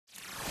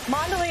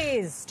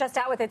Mondelez just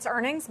out with its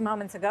earnings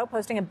moments ago,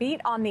 posting a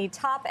beat on the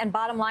top and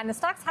bottom line. The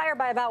stock's higher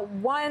by about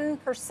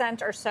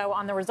 1% or so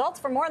on the results.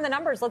 For more on the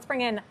numbers, let's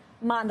bring in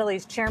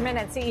Mondelez Chairman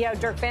and CEO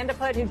Dirk Van de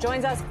Put, who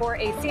joins us for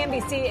a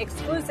CNBC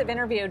exclusive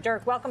interview.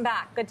 Dirk, welcome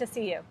back. Good to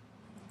see you.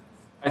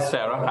 Hi,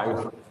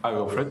 Sarah. Hi,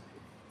 Wilfred.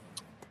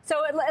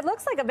 So it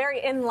looks like a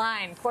very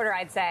in-line quarter,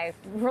 I'd say,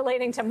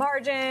 relating to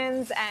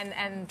margins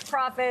and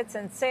profits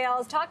and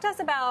sales. Talk to us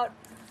about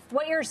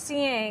what you're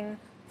seeing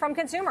from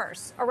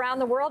consumers around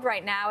the world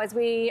right now as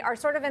we are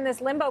sort of in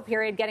this limbo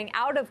period, getting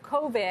out of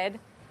COVID.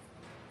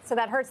 So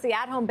that hurts the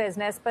at-home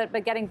business, but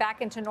getting back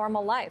into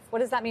normal life. What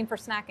does that mean for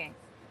snacking?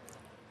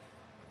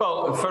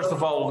 Well, first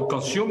of all,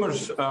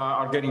 consumers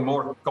are getting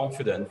more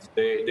confident.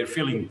 They're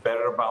feeling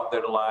better about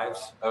their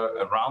lives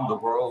around the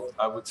world,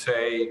 I would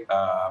say.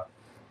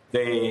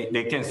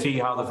 They can see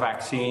how the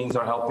vaccines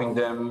are helping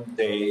them.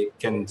 They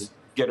can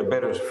get a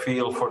better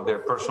feel for their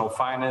personal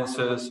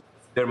finances.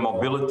 Their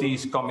mobility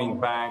is coming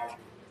back.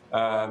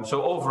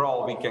 So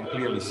overall, we can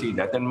clearly see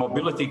that. And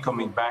mobility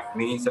coming back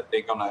means that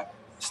they're going to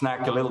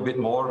snack a little bit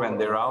more when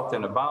they're out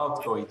and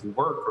about, going to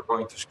work or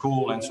going to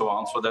school and so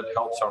on. So that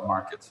helps our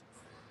markets.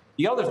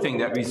 The other thing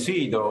that we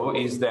see, though,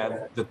 is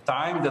that the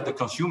time that the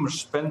consumers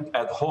spent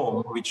at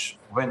home, which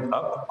went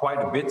up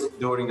quite a bit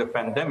during the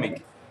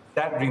pandemic,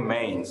 that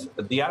remains.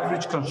 The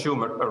average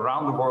consumer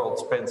around the world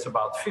spends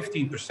about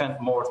 15%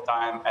 more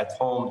time at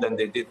home than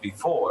they did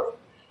before.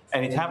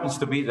 And it happens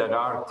to be that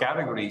our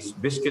categories,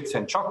 biscuits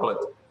and chocolate,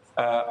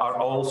 are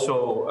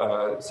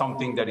also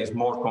something that is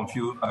more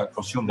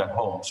consumed at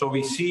home. So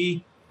we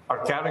see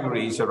our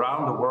categories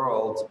around the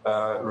world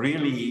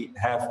really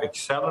have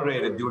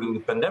accelerated during the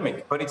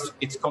pandemic, but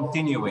it's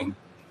continuing.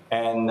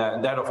 And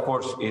that, of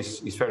course,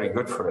 is very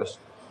good for us.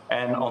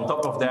 And on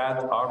top of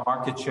that, our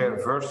market share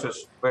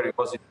versus where it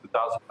was in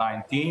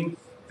 2019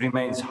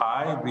 remains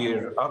high.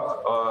 We're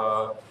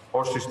up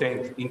or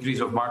sustained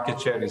increase of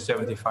market share in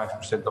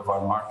 75% of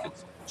our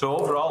markets. So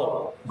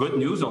overall, good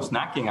news on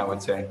snacking, I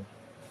would say.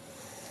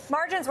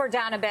 Margins were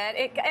down a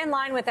bit, in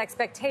line with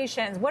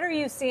expectations. What are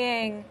you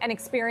seeing and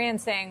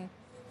experiencing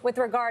with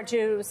regard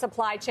to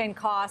supply chain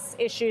costs,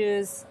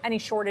 issues, any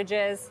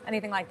shortages,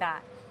 anything like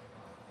that?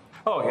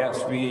 Oh,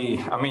 yes.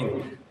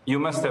 You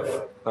must have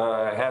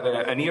had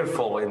an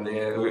earful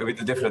with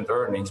the different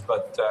earnings,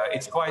 but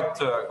it's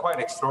quite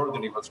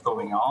extraordinary what's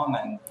going on,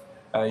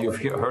 and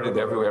you've heard it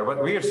everywhere.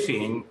 What we're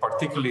seeing,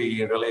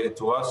 particularly related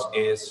to us,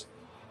 is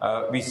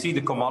we see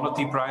the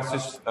commodity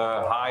prices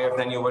higher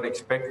than you would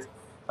expect.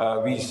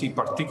 We see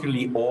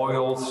particularly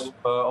oils,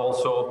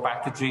 also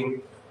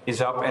packaging is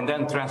up, and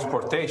then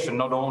transportation.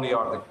 Not only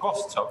are the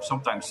costs up,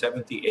 sometimes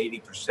 70,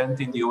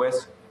 80% in the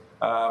US,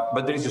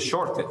 but there is a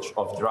shortage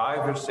of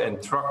drivers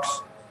and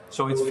trucks.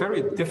 So it's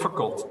very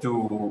difficult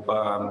to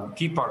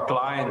keep our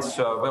clients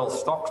well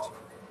stocked.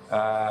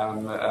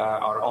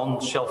 Our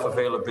on-shelf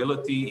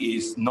availability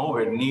is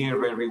nowhere near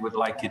where we would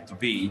like it to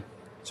be.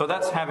 So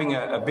that's having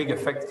a big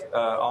effect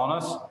on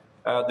us.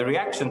 The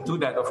reaction to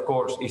that, of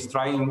course, is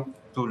trying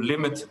to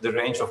limit the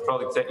range of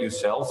products that you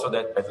sell so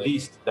that at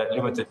least that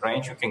limited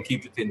range, you can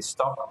keep it in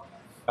stock.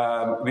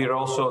 We're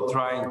also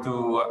trying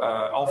to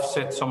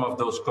offset some of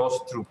those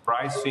costs through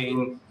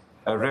pricing,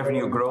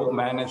 revenue growth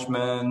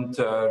management,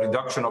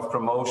 reduction of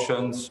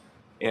promotions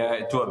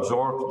to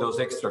absorb those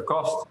extra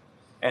costs.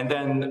 And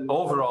then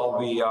overall,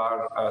 we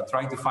are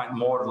trying to find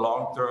more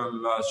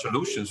long-term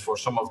solutions for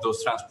some of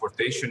those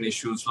transportation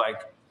issues,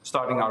 like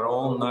starting our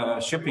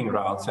own shipping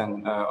routes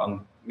and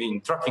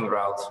trucking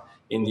routes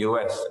in the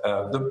US.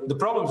 The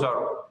problems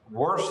are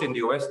worse in the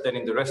US than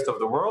in the rest of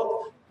the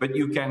world, but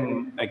you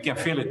can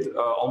feel it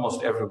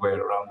almost everywhere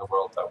around the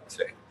world, I would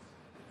say.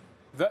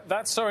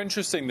 That's so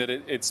interesting that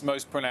it's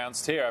most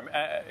pronounced here.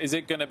 Is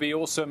it going to be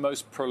also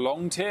most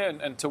prolonged here,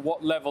 and to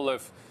what level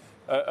of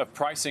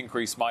price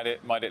increase might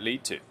it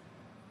lead to?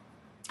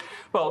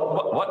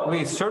 Well, what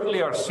we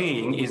certainly are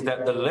seeing is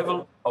that the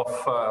level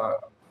of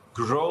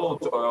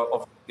growth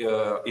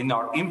in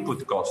our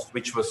input cost,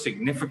 which was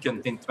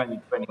significant in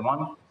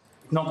 2021,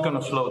 not going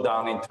to slow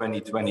down in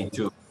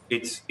 2022.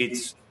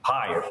 It's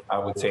higher, I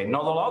would say.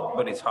 Not a lot,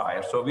 but it's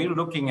higher. So we're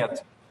looking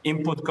at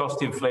input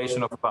cost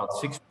inflation of about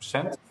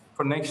 6%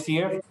 for next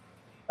year.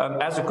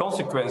 As a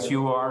consequence,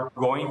 you are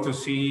going to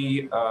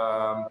see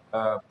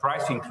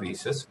price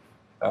increases.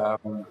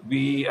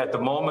 We, at the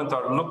moment,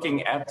 are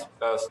looking at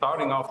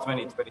starting off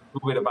 2022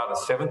 with about a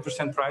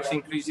 7% price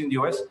increase in the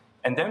US.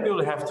 And then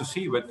we'll have to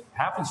see what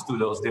happens to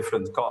those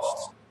different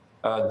costs.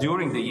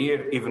 During the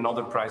year, even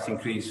other price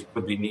increase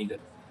would be needed.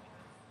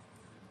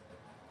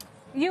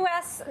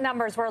 U.S.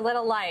 numbers were a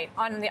little light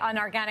on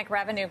organic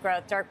revenue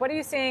growth. Dirk, what are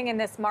you seeing in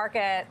this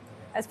market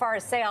as far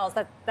as sales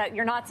that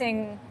you're not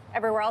seeing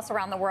everywhere else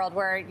around the world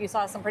where you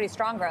saw some pretty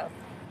strong growth?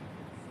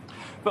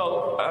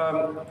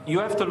 Well, you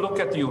have to look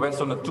at the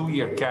U.S. on a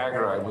 2-year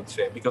CAGR, I would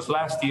say, because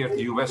last year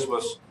the U.S.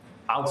 was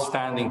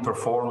outstanding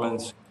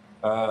performance,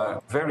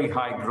 very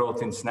high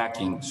growth in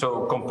snacking.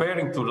 So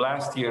comparing to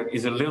last year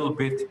is a little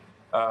bit,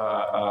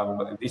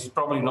 is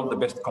probably not the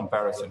best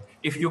comparison.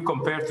 If you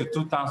compare to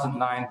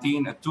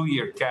 2019, a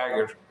 2-year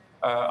CAGR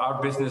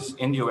our business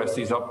in the US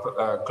is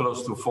up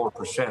close to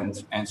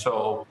 4%, and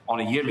so on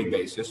a yearly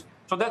basis.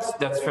 So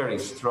that's very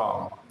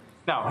strong.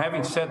 Now,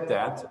 having said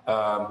that,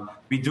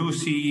 we do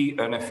see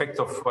an effect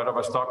of what I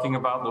was talking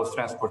about, those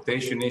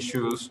transportation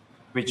issues,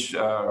 which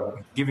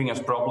are giving us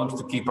problems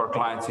to keep our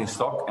clients in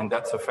stock, and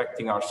that's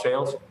affecting our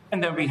sales.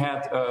 And then we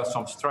had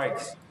some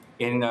strikes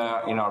in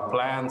our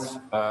plants,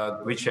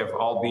 which have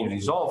all been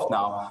resolved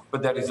now,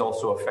 but that is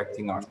also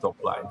affecting our top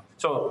line.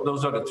 So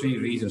those are the three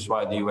reasons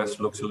why the US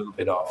looks a little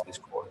bit off this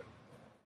quarter.